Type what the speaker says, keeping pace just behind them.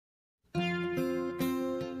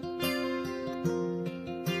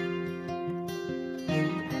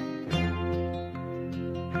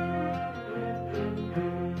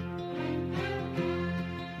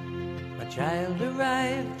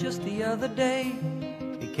arrived just the other day.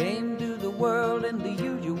 He came to the world in the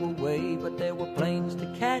usual way, but there were planes to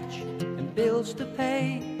catch and bills to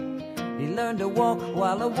pay. He learned to walk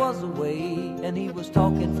while I was away, and he was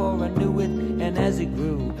talking for I knew it. And as he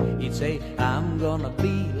grew, he'd say, I'm gonna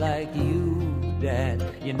be like you, Dad.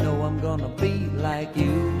 You know I'm gonna be like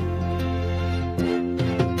you.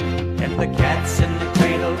 And the cat's in the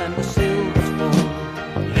cradle and the silver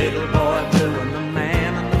spoon, little boy blue and the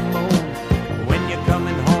man on the moon. When you're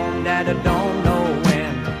coming home, Dad, I don't know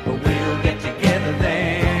when, but we'll get together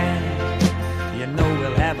then. You know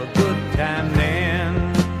we'll have a good time then.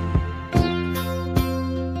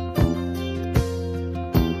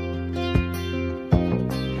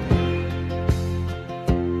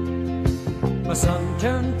 My son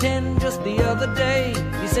turned 10 just the other day.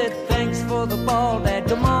 He said, thanks for the ball, Dad,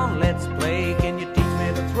 come on, let's play. Can you teach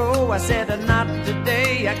me to throw? I said, not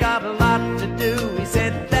today, I got a lot to do. He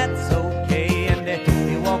said, that's okay, and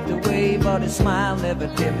he walked away, but his smile never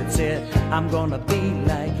dimmed. Said, I'm gonna be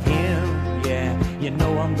like him, yeah, you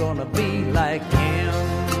know I'm gonna be like him.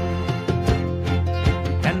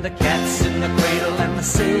 And the cat's in the cradle and the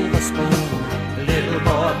silver spoon, the little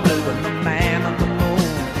boy blue and the man on the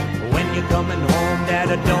moon. When you're coming home, Dad,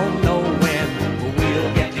 I don't know when, but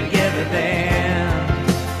we'll get together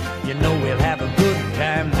then. You know we'll have a good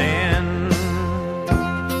time then.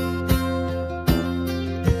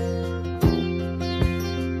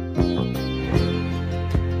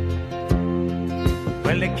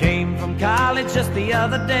 Well, he came from college just the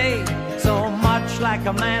other day. So much like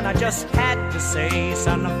a man, I just had to say,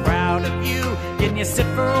 son, I'm proud of you. Can you sit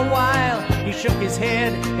for a while? He shook his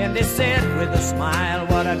head and he said with a smile,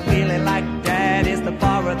 what I'd really like, Dad, is to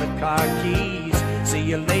borrow the car keys. See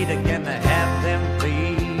you later, can I have them,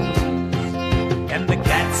 please? And the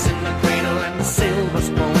cat's in the cradle and the silver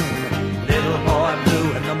spoon, little boy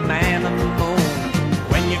blue and the man on the moon.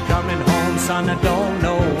 When you're coming home, son, I don't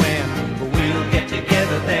know when, but we'll get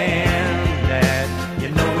together then, Dad. You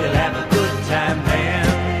know we'll have a good time then.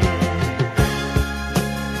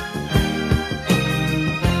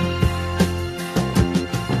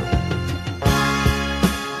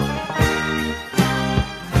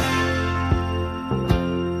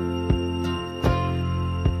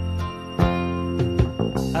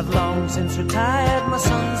 I've long since retired, my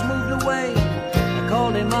son's moved away. I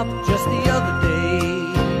called him up just the other day.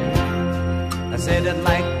 I said, I'd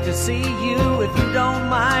like to see you if you don't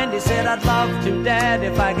mind. He said, I'd love to, Dad,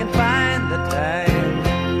 if I can find the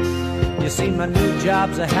time. You see, my new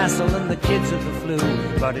job's a hassle and the kids are the flu,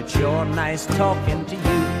 but it's sure nice talking to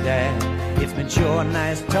you, Dad. It's been sure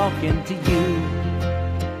nice talking to you.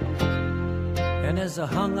 And as I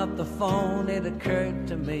hung up the phone, it occurred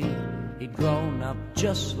to me, he'd grown up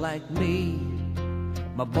just like me.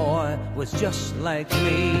 My boy was just like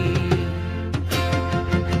me.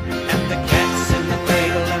 And the cat's in the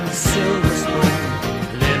cradle and the silver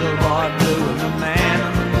spoon, little boy blue and the man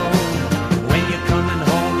on the moon. When you're coming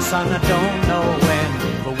home, son, I don't